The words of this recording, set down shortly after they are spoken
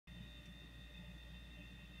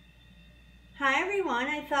Hi everyone,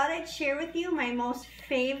 I thought I'd share with you my most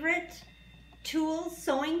favorite tools,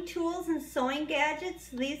 sewing tools and sewing gadgets.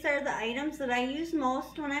 These are the items that I use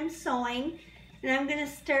most when I'm sewing. And I'm going to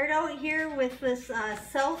start out here with this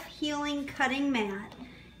self-healing cutting mat.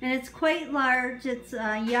 And it's quite large. It's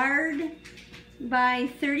a yard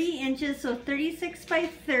by 30 inches, so 36 by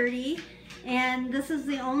 30. And this is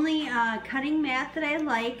the only cutting mat that I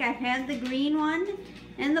like. I've had the green one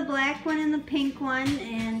and the black one and the pink one,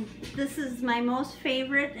 and this is my most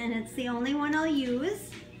favorite, and it's the only one I'll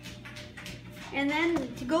use. And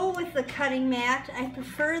then to go with the cutting mat, I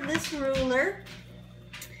prefer this ruler,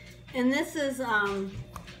 and this is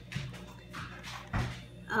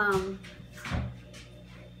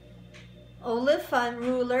Olipha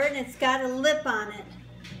ruler, and it's got a lip on it.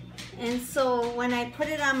 And so when I put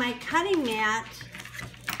it on my cutting mat,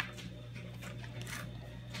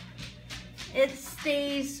 it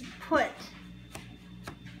stays put.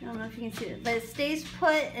 I don't know if you can see it, but it stays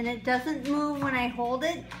put and it doesn't move when I hold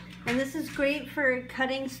it. And this is great for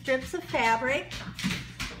cutting strips of fabric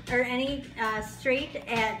or any straight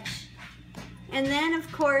edge. And then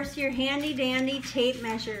of course your handy dandy tape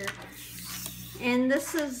measure. And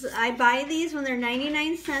this is, I buy these when they're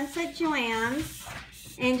 99 cents at Joann's.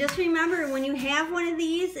 And just remember, when you have one of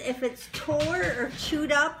these, if it's tore or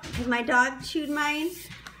chewed up, because my dog chewed mine,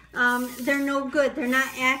 they're no good. They're not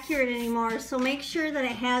accurate anymore. So make sure that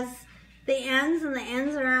it has the ends, and the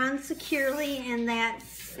ends are on securely, and that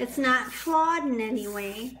it's not flawed in any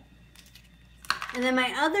way. And then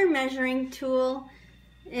my other measuring tool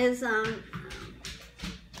is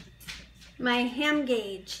my hem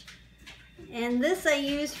gauge. And this I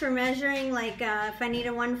use for measuring, like if I need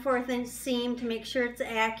a 1/4 inch seam to make sure it's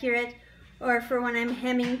accurate, or for when I'm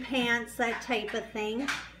hemming pants, that type of thing.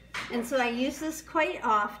 And so I use this quite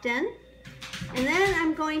often. And then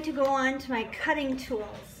I'm going to go on to my cutting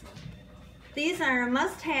tools. These are a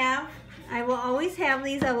must-have. I will always have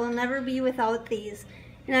these. I will never be without these.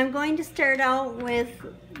 And I'm going to start out with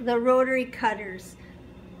the rotary cutters.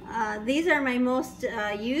 These are my most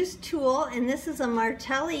used tool, and this is a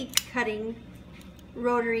Martelli cutting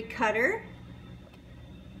rotary cutter.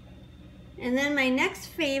 And then my next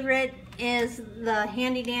favorite is the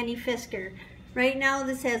handy dandy Fisker. Right now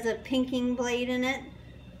this has a pinking blade in it,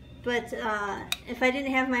 but if I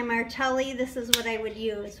didn't have my Martelli, this is what I would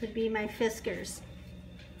use, would be my Fiskers.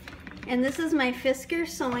 And this is my Fisker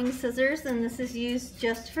sewing scissors, and this is used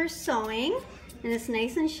just for sewing. And it's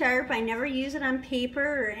nice and sharp. I never use it on paper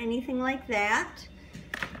or anything like that.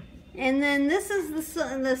 And then this is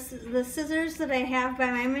the scissors that I have by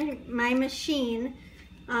my machine.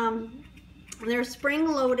 They're spring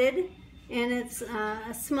loaded, and it's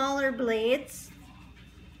smaller blades,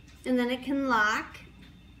 and then it can lock.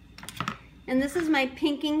 And this is my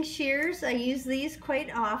pinking shears. I use these quite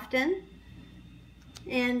often.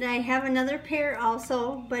 And I have another pair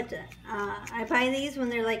also, but I buy these when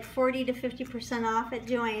they're like 40 to 50% off at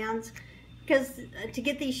Joann's, because to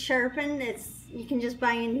get these sharpened, you can just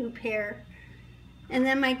buy a new pair. And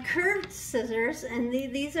then my curved scissors, and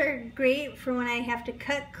these are great for when I have to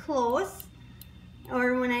cut close,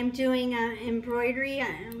 or when I'm doing embroidery,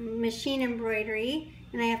 machine embroidery,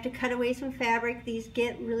 and I have to cut away some fabric. These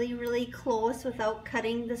get really, really close without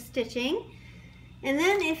cutting the stitching. And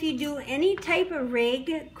then if you do any type of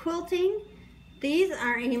rag quilting, these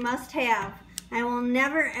are a must-have. I will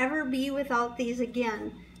never ever be without these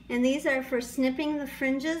again. And these are for snipping the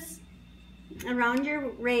fringes around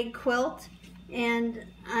your rag quilt. And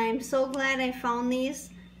I'm so glad I found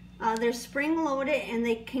these. They're spring-loaded, and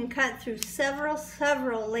they can cut through several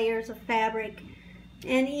layers of fabric.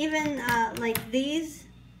 And even like these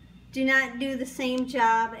do not do the same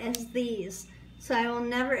job as these. So I will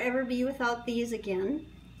never ever be without these again.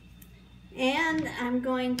 And I'm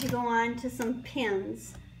going to go on to some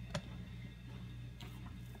pins.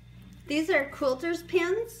 These are quilter's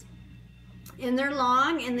pins, and they're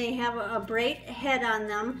long, and they have a bright head on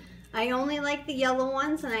them. I only like the yellow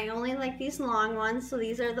ones, and I only like these long ones, so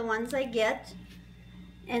these are the ones I get.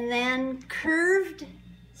 And then curved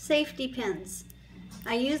safety pins.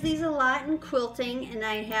 I use these a lot in quilting, and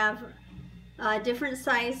I have different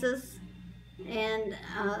sizes, and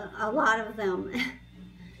a lot of them.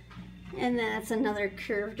 And that's another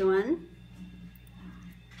curved one.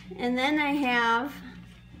 And then I have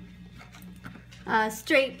a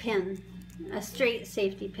straight pin, a straight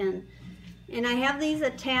safety pin. And I have these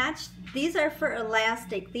attached. These are for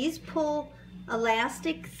elastic. These pull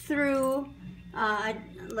elastic through,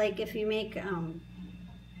 like if you make a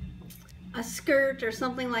skirt or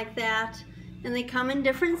something like that. And they come in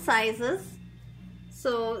different sizes.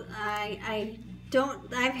 So I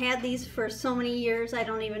I've had these for so many years, I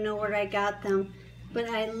don't even know where I got them, but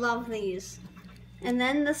I love these. And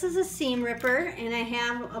then this is a seam ripper, and I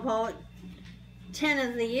have about 10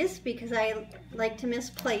 of these because I like to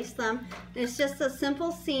misplace them. It's just a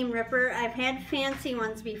simple seam ripper. I've had fancy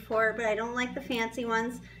ones before, but I don't like the fancy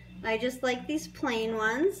ones. I just like these plain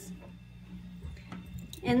ones.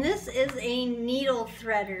 And this is a needle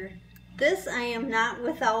threader. This I am not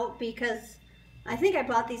without because I think I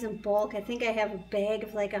bought these in bulk. I think I have a bag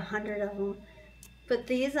of like 100 of them. But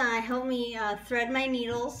these help me thread my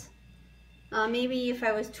needles. Maybe if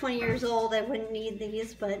I was 20 years old I wouldn't need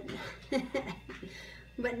these, but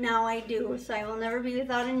but now I do, so I will never be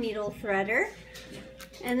without a needle threader.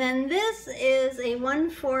 And then this is a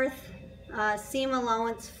 1/4 seam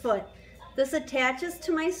allowance foot. This attaches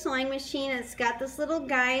to my sewing machine. It's got this little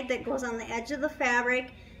guide that goes on the edge of the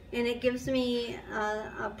fabric, and it gives me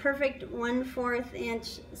a perfect 1/4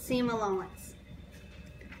 inch seam allowance.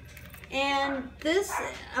 And this,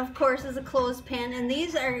 of course, is a clothespin, and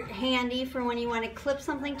these are handy for when you want to clip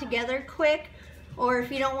something together quick, or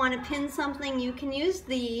if you don't want to pin something, you can use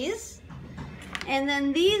these. And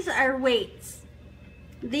then these are weights.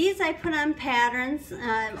 These I put on patterns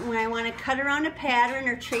when I want to cut around a pattern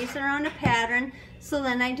or trace around a pattern, so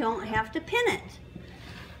then I don't have to pin it.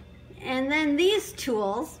 And then these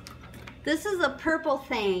tools, this is a purple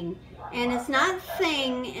thing, and it's not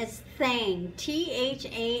thing, it's thang,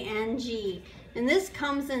 T-H-A-N-G. And this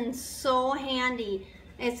comes in so handy.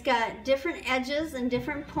 It's got different edges and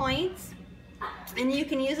different points, and you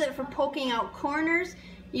can use it for poking out corners.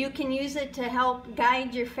 You can use it to help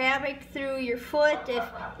guide your fabric through your foot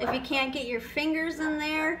if you can't get your fingers in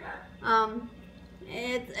there.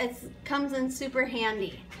 It comes in super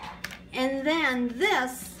handy. And then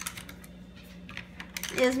this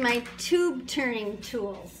is my tube turning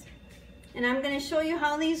tools. And I'm going to show you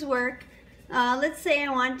how these work. Let's say I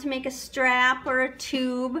want to make a strap or a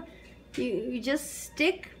tube. You just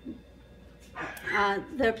stick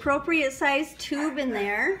the appropriate size tube in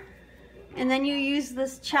there, and then you use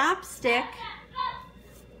this chopstick,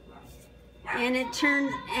 and it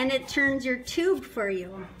turns your tube for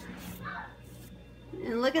you.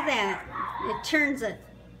 And look at that, it turns it.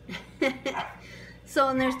 So,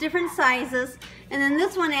 and there's different sizes, and then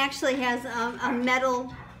this one actually has a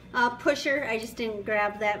metal pusher. I just didn't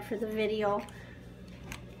grab that for the video.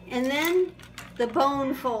 And then the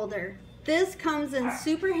bone folder. This comes in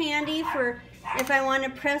super handy for if I want to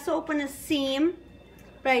press open a seam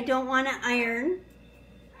but I don't want to iron.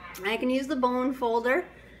 I can use the bone folder.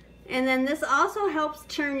 And then this also helps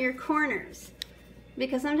turn your corners,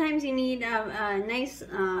 because sometimes you need a nice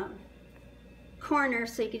corner,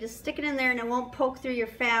 so you can just stick it in there and it won't poke through your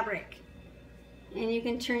fabric, and you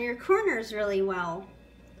can turn your corners really well.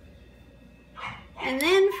 And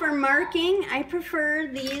then for marking, I prefer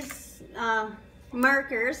these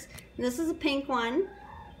markers. This is a pink one,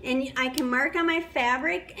 and I can mark on my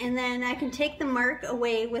fabric, and then I can take the mark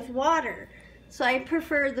away with water. So I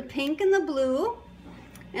prefer the pink and the blue.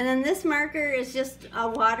 And then this marker is just a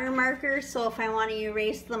water marker, so if I want to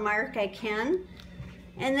erase the mark, I can.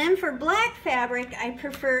 And then for black fabric, I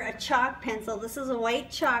prefer a chalk pencil. This is a white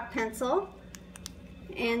chalk pencil.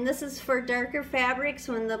 And this is for darker fabrics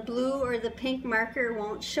when the blue or the pink marker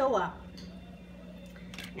won't show up.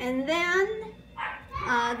 And then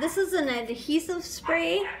this is an adhesive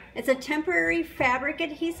spray. It's a temporary fabric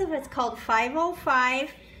adhesive. It's called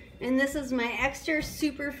 505. And this is my extra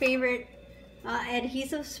super favorite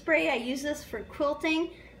adhesive spray. I use this for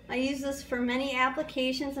quilting. I use this for many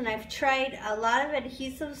applications, and I've tried a lot of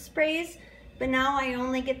adhesive sprays, but now I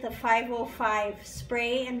only get the 505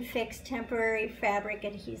 spray and fix temporary fabric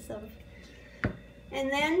adhesive.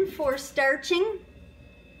 And then for starching,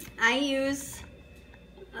 I use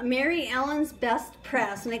Mary Ellen's Best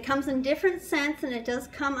Press, and it comes in different scents, and it does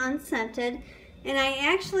come unscented. And I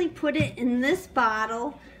actually put it in this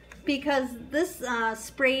bottle because this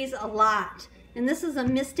sprays a lot. And this is a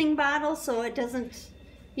misting bottle, so it doesn't,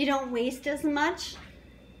 you don't waste as much.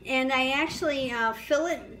 And I actually fill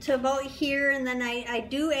it to about here, and then I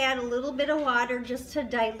do add a little bit of water just to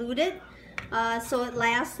dilute it so it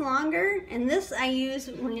lasts longer. And this I use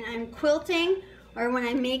when I'm quilting or when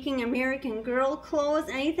I'm making American Girl clothes,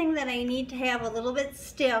 anything that I need to have a little bit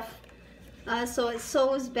stiff so it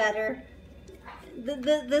sews better.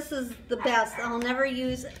 This is the best. I'll never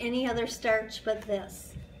use any other starch but this.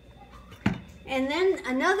 And then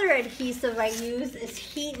another adhesive I use is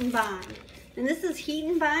Heat and Bond. And this is Heat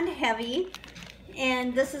and Bond Heavy.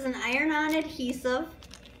 And this is an iron-on adhesive.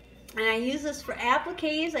 And I use this for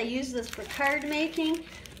appliques. I use this for card making.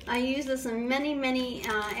 I use this in many, many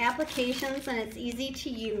applications, and it's easy to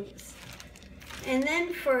use. And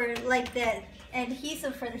then for like that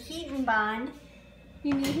adhesive for the heat and bond,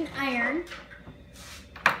 you need an iron.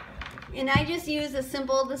 And I just use a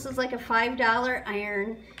simple, this is like a $5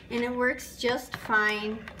 iron, and it works just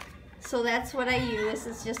fine. So that's what I use.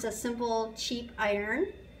 It's just a simple, cheap iron.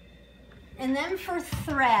 And then for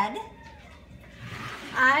thread,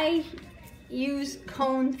 I use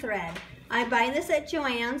cone thread. I buy this at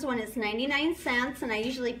Joann's when it's 99 cents, and I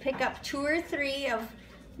usually pick up 2 or 3 of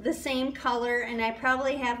the same color, and I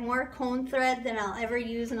probably have more cone thread than I'll ever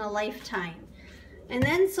use in a lifetime. And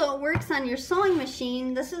then so it works on your sewing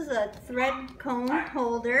machine. This is a thread cone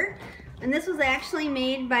holder, and this was actually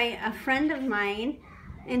made by a friend of mine,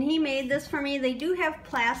 and he made this for me. They do have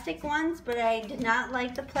plastic ones, but I did not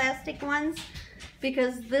like the plastic ones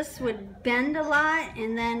because this would bend a lot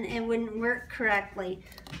and then it wouldn't work correctly.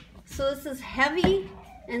 So this is heavy,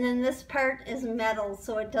 and then this part is metal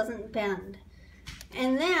so it doesn't bend.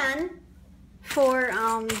 And then for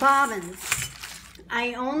bobbins,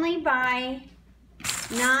 I only buy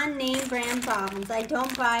non-name brand bobbins. I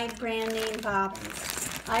don't buy brand name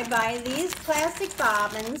bobbins. I buy these plastic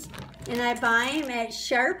bobbins, and I buy them at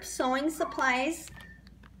Sharp Sewing Supplies.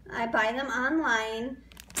 I buy them online,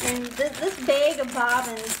 and this bag of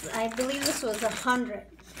bobbins, I believe this was 100.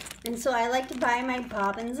 And so I like to buy my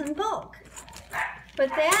bobbins in bulk. But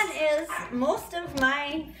that is most of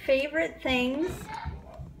my favorite things,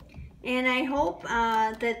 and I hope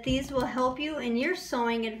that these will help you in your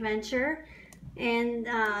sewing adventure. And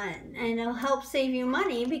it'll help save you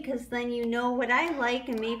money, because then you know what I like,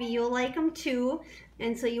 and maybe you'll like them too,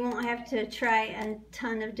 and so you won't have to try a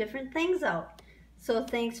ton of different things out. So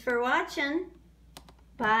thanks for watching.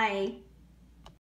 Bye.